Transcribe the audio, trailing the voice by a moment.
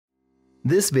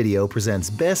This video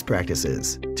presents best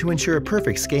practices to ensure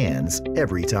perfect scans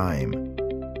every time.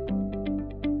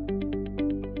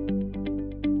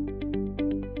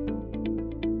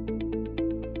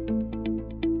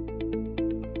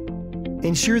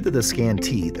 Ensure that the scanned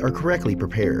teeth are correctly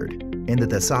prepared and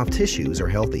that the soft tissues are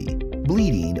healthy.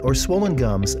 Bleeding or swollen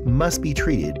gums must be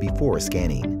treated before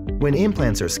scanning. When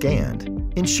implants are scanned,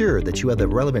 ensure that you have the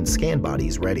relevant scan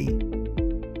bodies ready.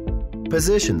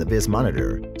 Position the Viz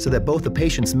monitor so that both the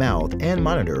patient's mouth and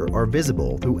monitor are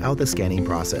visible throughout the scanning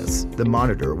process. The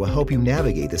monitor will help you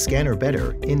navigate the scanner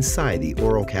better inside the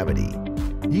oral cavity.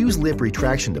 Use lip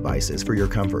retraction devices for your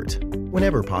comfort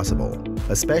whenever possible,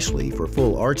 especially for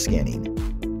full arch scanning.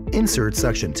 Insert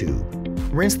suction tube.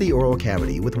 Rinse the oral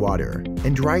cavity with water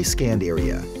and dry scanned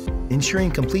area,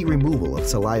 ensuring complete removal of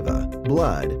saliva,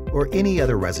 blood, or any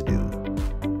other residue.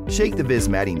 Shake the Viz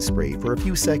matting spray for a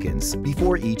few seconds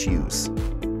before each use.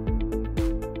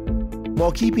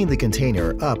 While keeping the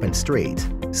container up and straight,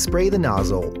 spray the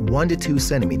nozzle 1 to 2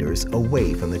 centimeters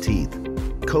away from the teeth.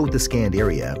 Coat the scanned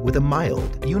area with a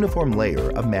mild, uniform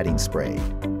layer of matting spray.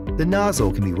 The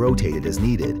nozzle can be rotated as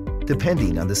needed,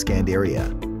 depending on the scanned area.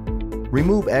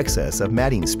 Remove excess of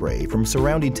matting spray from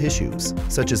surrounding tissues,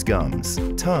 such as gums,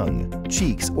 tongue,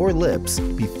 cheeks, or lips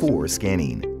before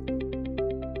scanning.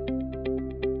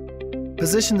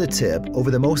 Position the tip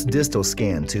over the most distal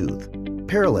scanned tooth,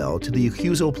 parallel to the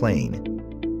occlusal plane,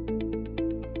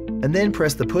 and then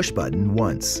press the push button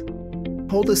once.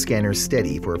 Hold the scanner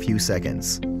steady for a few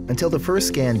seconds until the first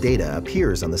scan data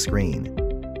appears on the screen.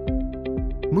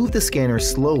 Move the scanner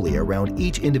slowly around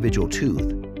each individual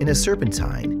tooth in a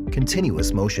serpentine,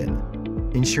 continuous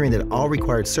motion, ensuring that all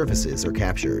required surfaces are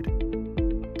captured.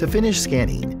 To finish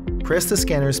scanning, press the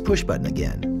scanner's push button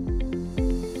again.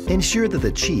 Ensure that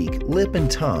the cheek, lip,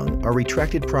 and tongue are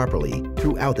retracted properly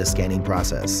throughout the scanning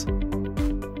process.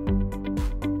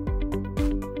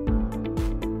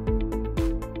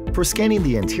 For scanning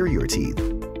the anterior teeth,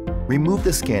 remove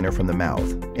the scanner from the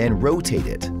mouth and rotate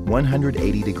it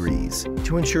 180 degrees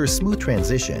to ensure smooth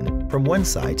transition from one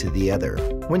side to the other.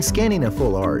 When scanning a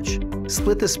full arch,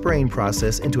 split the spraying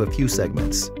process into a few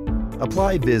segments.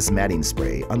 Apply Viz matting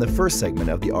spray on the first segment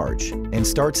of the arch and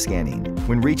start scanning.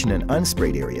 When reaching an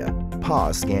unsprayed area,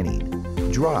 pause scanning.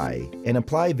 Dry and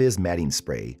apply Viz matting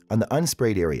spray on the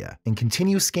unsprayed area and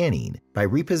continue scanning by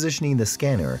repositioning the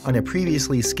scanner on a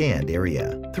previously scanned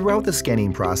area. Throughout the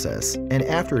scanning process and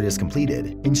after it is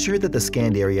completed, ensure that the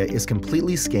scanned area is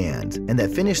completely scanned and that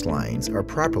finished lines are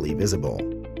properly visible.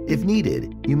 If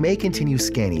needed, you may continue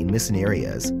scanning missing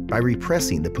areas by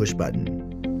repressing the push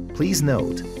button. Please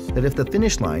note that if the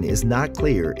finish line is not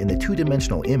clear in the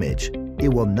two-dimensional image, it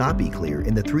will not be clear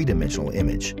in the three-dimensional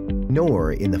image,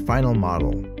 nor in the final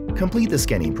model. Complete the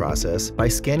scanning process by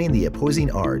scanning the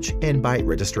opposing arch and bite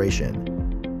registration.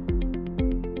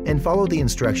 And follow the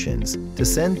instructions to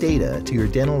send data to your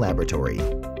dental laboratory.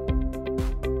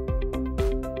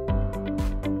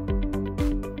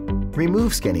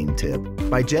 Remove scanning tip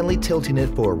by gently tilting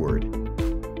it forward.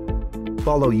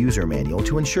 Follow user manual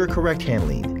to ensure correct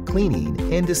handling, cleaning,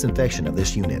 and disinfection of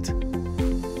this unit.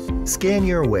 Scan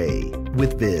your way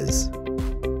with Viz.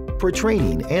 For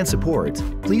training and support,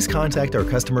 please contact our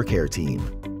customer care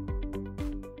team.